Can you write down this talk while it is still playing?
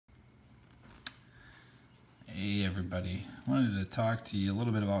everybody. I wanted to talk to you a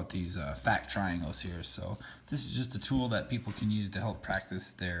little bit about these fact triangles here. So this is just a tool that people can use to help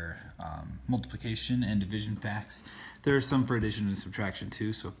practice their multiplication and division facts. There are some for addition and subtraction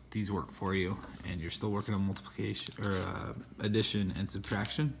too, so if these work for you and you're still working on multiplication or addition and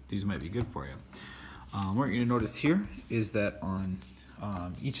subtraction, these might be good for you. What you're going to notice here is that on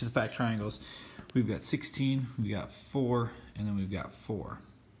each of the fact triangles, we've got 16, we've got 4, and then we've got 4.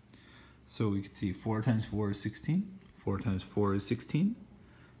 So we can see 4 times 4 is 16, 4 times 4 is 16,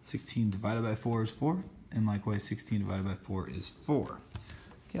 16 divided by 4 is 4, and likewise 16 divided by 4 is 4.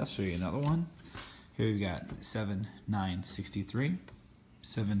 Okay, I'll show you another one. Here we've got 7, 9, 63.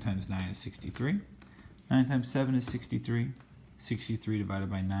 7 times 9 is 63. 9 times 7 is 63. 63 divided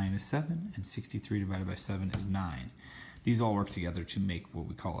by 9 is 7, and 63 divided by 7 is 9. These all work together to make what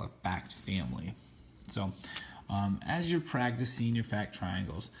we call a fact family. So as you're practicing your fact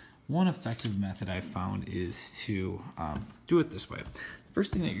triangles, one effective method I've found is to do it this way. The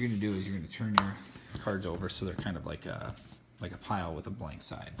first thing that you're going to do is you're going to turn your cards over so they're kind of like a pile with a blank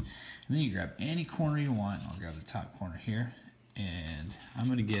side. And then you grab any corner you want. I'll grab the top corner here, and I'm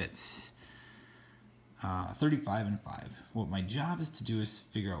going to get 35 and 5. What my job is to do is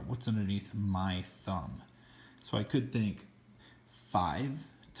figure out what's underneath my thumb. So I could think 5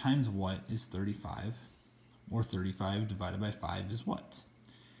 times what is 35, or 35 divided by 5 is what?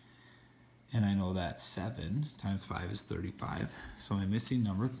 And I know that 7 times 5 is 35, so my missing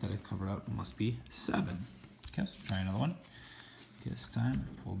number that I've covered up must be 7. Okay, so try another one. Okay, this time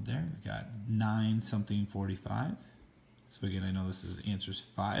I pulled there. We got 9 something 45. So again, I know this is the answer is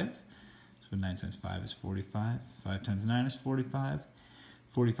 5. So 9 times 5 is 45. 5 times 9 is 45.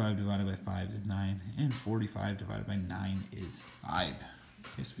 45 divided by 5 is 9, and 45 divided by 9 is 5.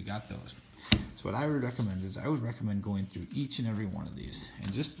 Okay, so we got those. So what I would recommend is I would recommend going through each and every one of these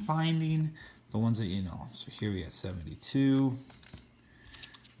and just finding the ones that you know. So here we got 72.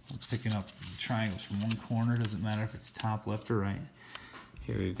 I'm picking up the triangles from one corner. Doesn't matter if it's top, left, or right.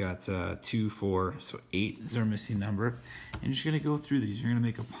 Here we've got 2, 4, so 8 is our missing number. And you're just going to go through these. You're going to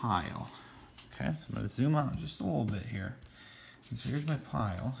make a pile. Okay, so I'm going to zoom out just a little bit here. And so here's my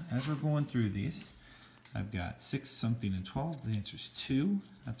pile. As we're going through these, I've got 6 something and 12. The answer is 2.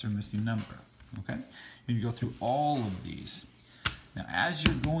 That's our missing number. Okay, and you go through all of these. Now, as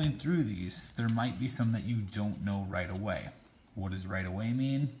you're going through these, there might be some that you don't know right away. What does right away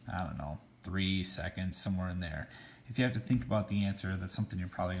mean? I don't know, 3 seconds, somewhere in there. If you have to think about the answer, that's something you're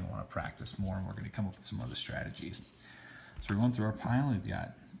probably going to want to practice more, and we're going to come up with some other strategies. So we're going through our pile. We've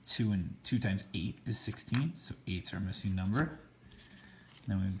got 2 times 8 is 16, so 8's our missing number.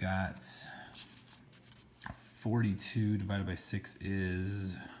 Then we've got 42 divided by 6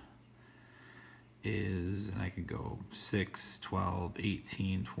 is, and I can go 6, 12,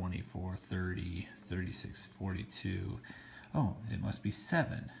 18, 24, 30, 36, 42. Oh, it must be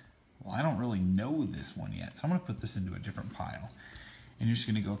 7. Well, I don't really know this one yet, so I'm going to put this into a different pile. And you're just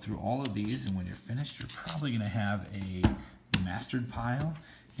going to go through all of these, and when you're finished, you're probably going to have a mastered pile,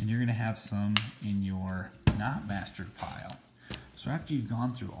 and you're going to have some in your not mastered pile. So after you've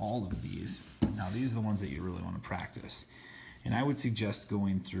gone through all of these, now these are the ones that you really want to practice. And I would suggest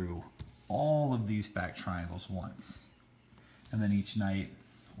going through all of these fact triangles once. And then each night,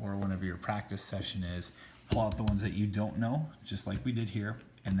 or whenever your practice session is, pull out the ones that you don't know, just like we did here,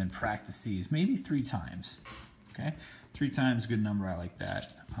 and then practice these, maybe 3 times. Okay? 3 times, good number, I like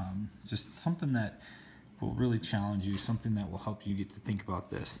that. Just something that will really challenge you, something that will help you get to think about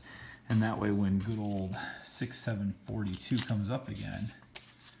this. And that way, when good old 6, 7, 42 comes up again,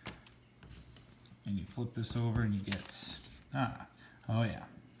 and you flip this over and you get, oh yeah,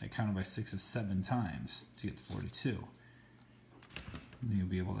 I counted by 6 is 7 times to get to 42. And you'll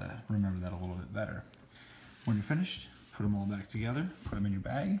be able to remember that a little bit better. When you're finished, put them all back together, put them in your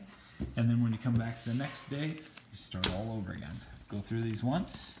bag, and then when you come back the next day, you start all over again. Go through these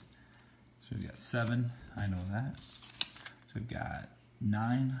once. So we've got 7, I know that. So we've got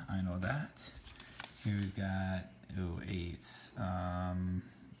 9, I know that. Here we've got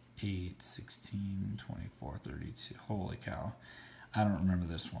 8, 16, 24, 32. Holy cow. I don't remember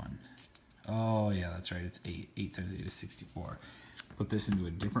this one. Oh yeah, that's right, it's 8. 8 times 8 is 64. Put this into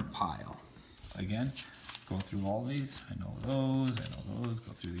a different pile. Again, go through all these. I know those, I know those.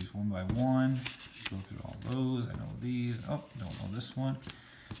 Go through these one by one. Go through all those. I know these. Oh, don't know this one.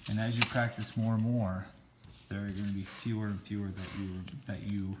 And as you practice more and more, there are going to be fewer and fewer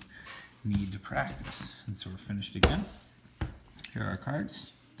that you need to practice. And so we're finished again. Here are our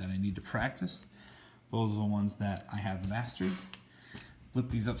cards that I need to practice. Those are the ones that I have mastered. Flip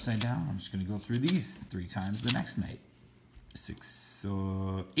these upside down. I'm just going to go through these 3 times the next night.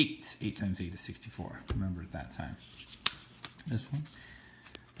 8. 8 times 8 is 64. Remember at that time. This one,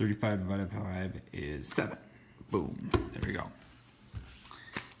 35 divided by 5 is 7. Boom. There we go.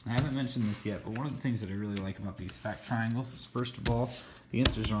 I haven't mentioned this yet, but one of the things that I really like about these fact triangles is, first of all, the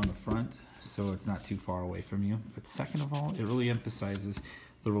answers are on the front, so it's not too far away from you. But second of all, it really emphasizes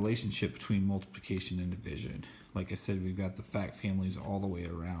the relationship between multiplication and division. Like I said, we've got the fact families all the way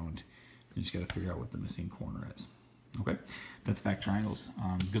around. You just got to figure out what the missing corner is. Okay, that's fact triangles.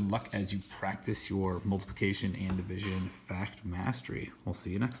 Good luck as you practice your multiplication and division fact mastery. We'll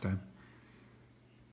see you next time.